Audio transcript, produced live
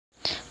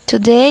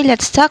Today,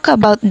 let's talk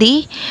about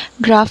the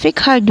graphic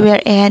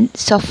hardware and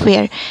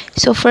software.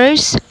 So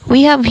first,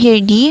 we have here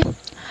the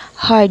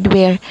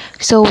hardware.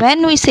 So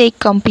when we say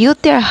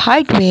computer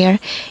hardware,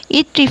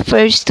 it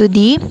refers to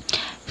the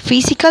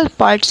physical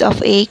parts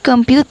of a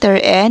computer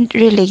and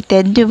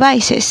related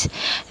devices.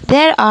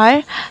 There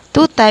are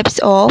two types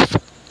of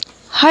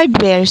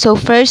hardware. So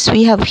first,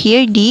 we have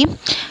here the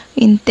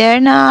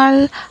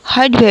internal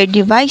hardware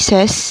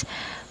devices,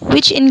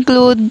 which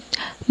include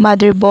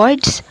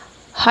motherboards,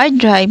 hard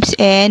drives,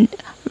 and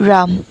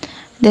RAM.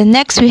 The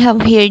next, we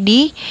have here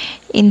the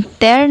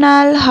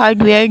internal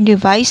hardware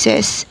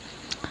devices,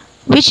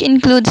 which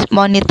includes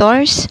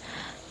monitors,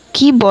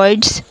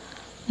 keyboards,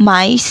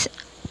 mice,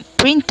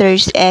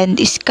 printers, and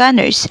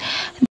scanners.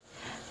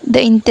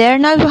 The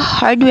internal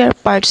hardware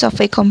parts of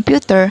a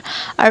computer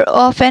are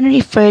often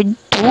referred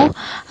to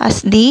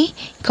as the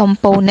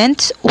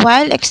components,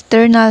 while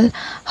external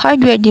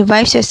hardware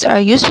devices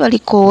are usually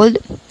called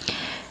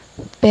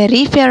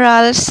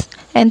peripherals,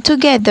 and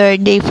together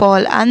they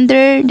fall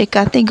under the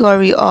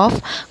category of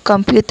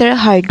computer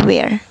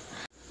hardware.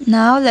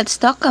 Now let's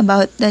talk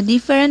about the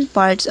different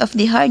parts of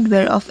the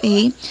hardware of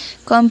a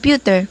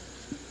computer.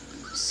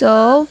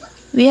 So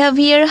we have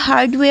here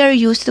hardware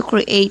used to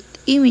create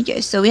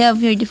images. So we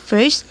have here the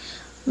first,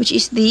 which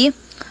is the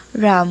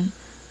RAM.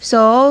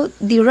 So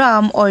the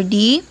RAM, or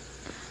the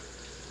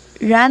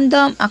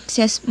random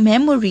access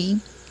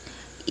memory,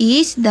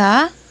 is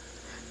the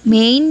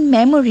main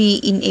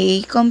memory in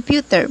a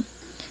computer.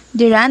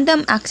 The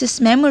random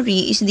access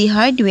memory is the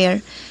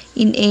hardware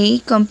in a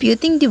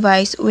computing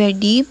device where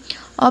the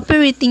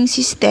operating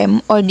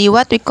system, or the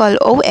what we call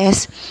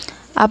OS,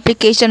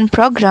 application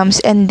programs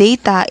and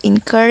data in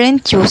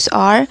current use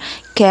are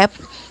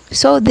kept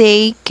so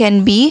they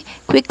can be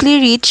quickly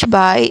reached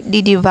by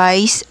the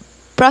device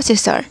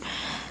processor.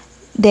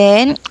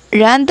 Then,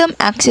 random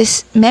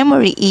access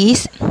memory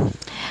is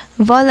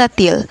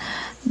volatile.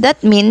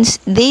 That means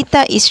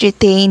data is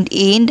retained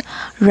in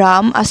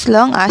RAM as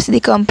long as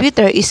the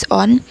computer is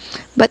on,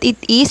 but it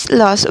is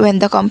lost when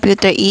the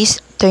computer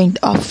is turned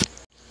off.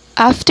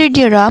 After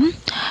the RAM,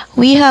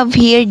 we have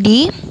here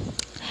the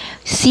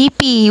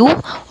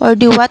CPU, or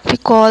the what we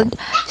call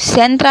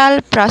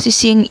central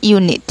processing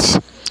units.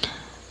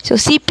 So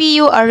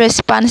CPU are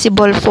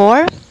responsible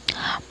for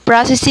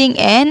processing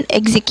and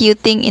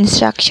executing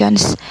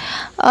instructions.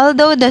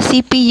 Although the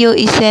CPU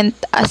isn't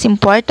as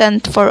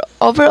important for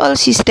overall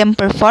system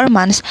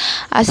performance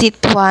as it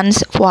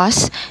once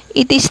was,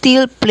 it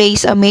still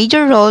plays a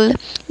major role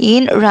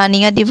in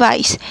running a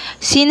device,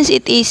 since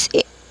it is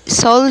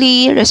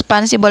solely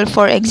responsible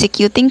for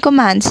executing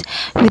commands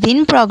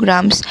within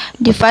programs.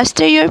 The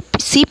faster your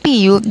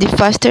CPU, the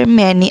faster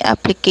many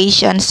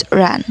applications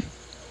run.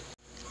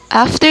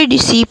 After the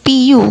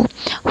CPU,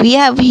 we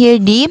have here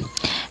the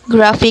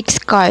graphics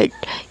card.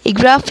 A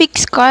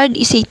graphics card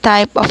is a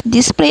type of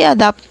display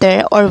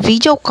adapter or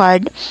video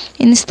card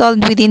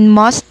installed within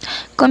most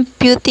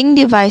computing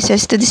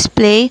devices to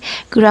display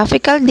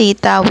graphical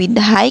data with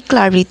high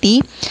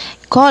clarity,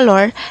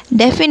 color,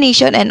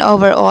 definition, and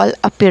overall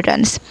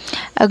appearance.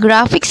 A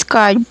graphics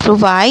card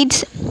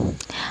provides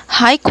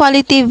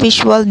high-quality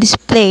visual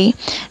display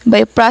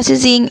by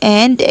processing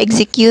and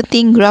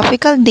executing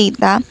graphical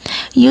data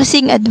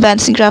using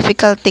advanced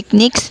graphical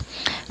techniques,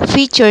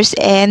 features,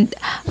 and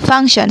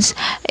functions.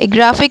 A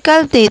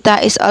graphical data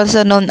is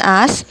also known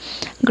as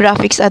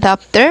graphics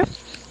adapter,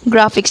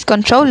 graphics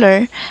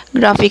controller,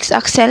 graphics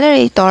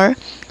accelerator,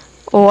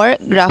 or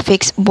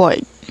graphics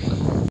board.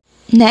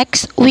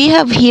 Next, we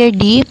have here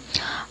the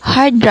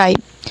hard drive.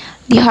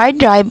 The hard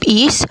drive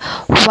is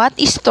what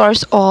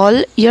stores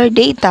all your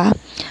data.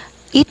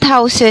 It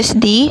houses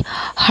the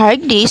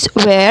hard disk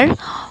where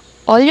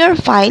all your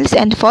files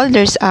and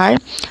folders are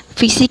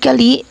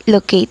physically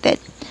located.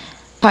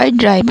 Hard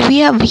drive, we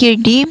have here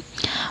the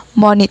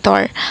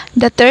monitor.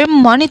 The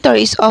term monitor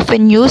is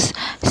often used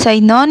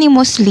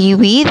synonymously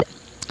with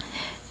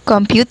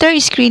computer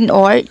screen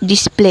or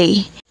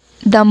display.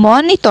 The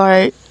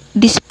monitor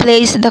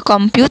displays the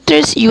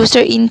computer's user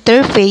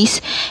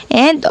interface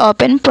and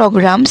open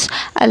programs,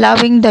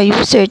 allowing the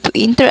user to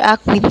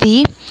interact with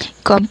the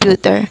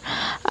computer.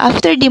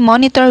 After the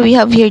monitor, we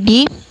have here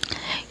the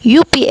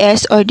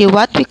UPS, or the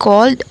what we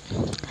call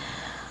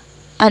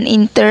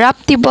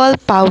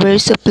uninterruptible power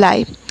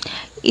supply.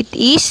 It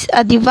is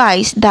a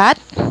device that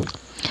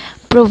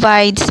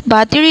provides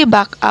battery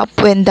backup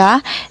when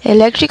the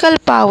electrical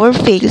power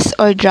fails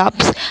or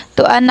drops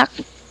to an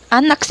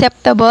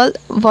unacceptable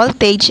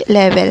voltage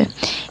level.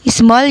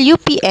 Small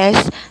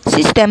UPS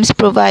systems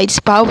provides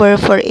power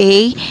for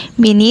a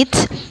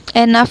minute,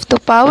 enough to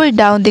power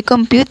down the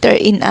computer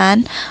in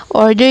an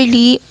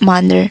orderly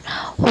manner,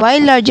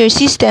 while larger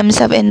systems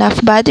have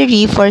enough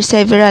battery for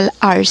several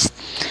hours.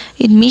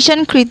 In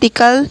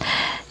mission-critical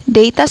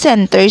data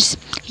centers,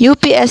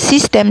 UPS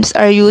systems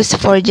are used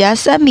for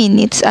just a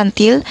minute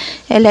until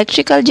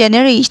electrical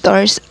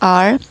generators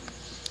are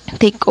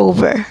take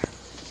over.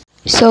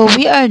 So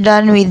we are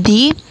done with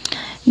the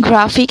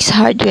graphics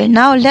hardware.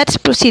 Now let's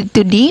proceed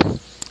to the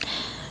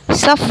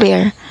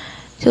software.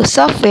 So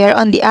software,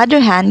 on the other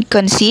hand,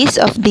 consists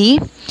of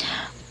the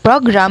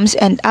programs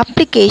and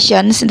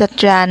applications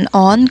that run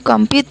on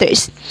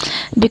computers.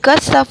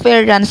 Because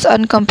software runs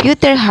on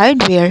computer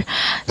hardware,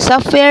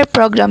 software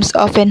programs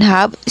often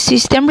have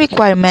system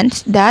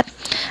requirements that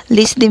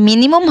list the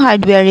minimum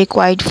hardware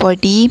required for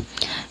the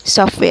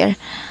software.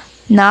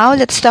 Now,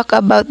 let's talk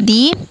about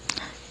the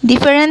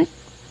different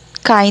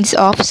kinds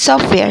of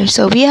software.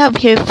 So, we have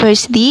here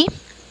first the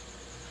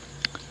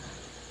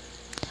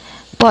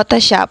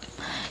Photoshop.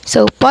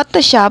 So,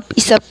 Photoshop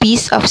is a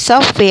piece of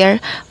software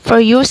for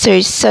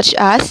users such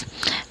as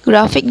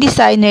graphic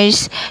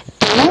designers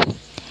to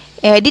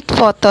edit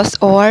photos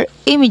or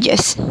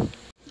images.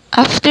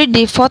 After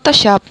the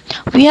Photoshop,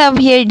 we have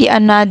here the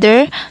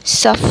another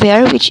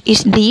software, which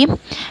is the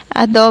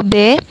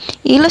Adobe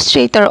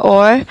Illustrator,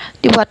 or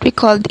what we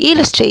call the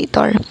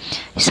Illustrator.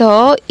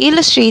 So,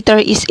 Illustrator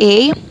is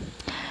a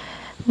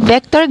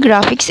vector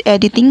graphics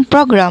editing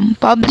program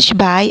published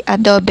by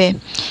Adobe.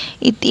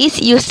 It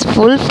is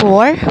useful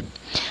for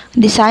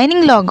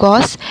designing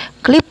logos,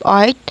 clip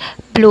art,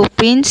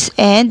 blueprints,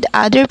 and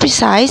other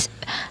precise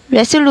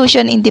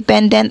resolution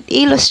independent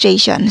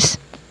illustrations.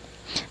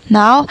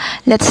 Now,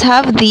 let's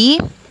have the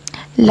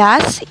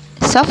last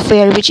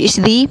software, which is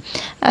the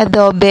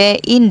Adobe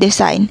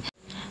InDesign.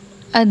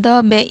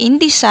 Adobe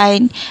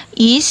InDesign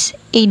is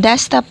a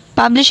desktop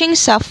publishing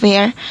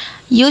software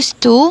used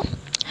to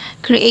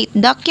create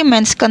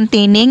documents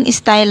containing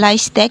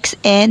stylized text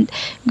and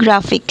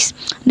graphics.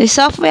 The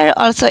software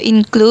also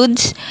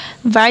includes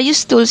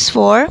various tools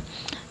for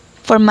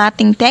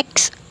formatting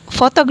text,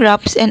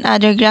 photographs, and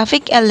other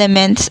graphic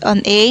elements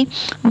on a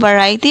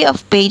variety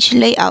of page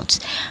layouts.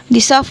 The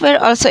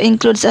software also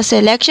includes a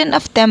selection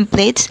of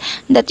templates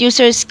that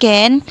users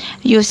can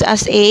use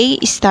as a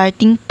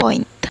starting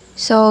point.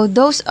 So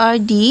those are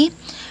the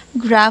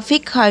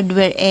graphic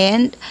hardware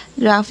and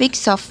graphic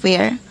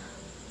software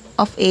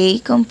of a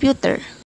computer.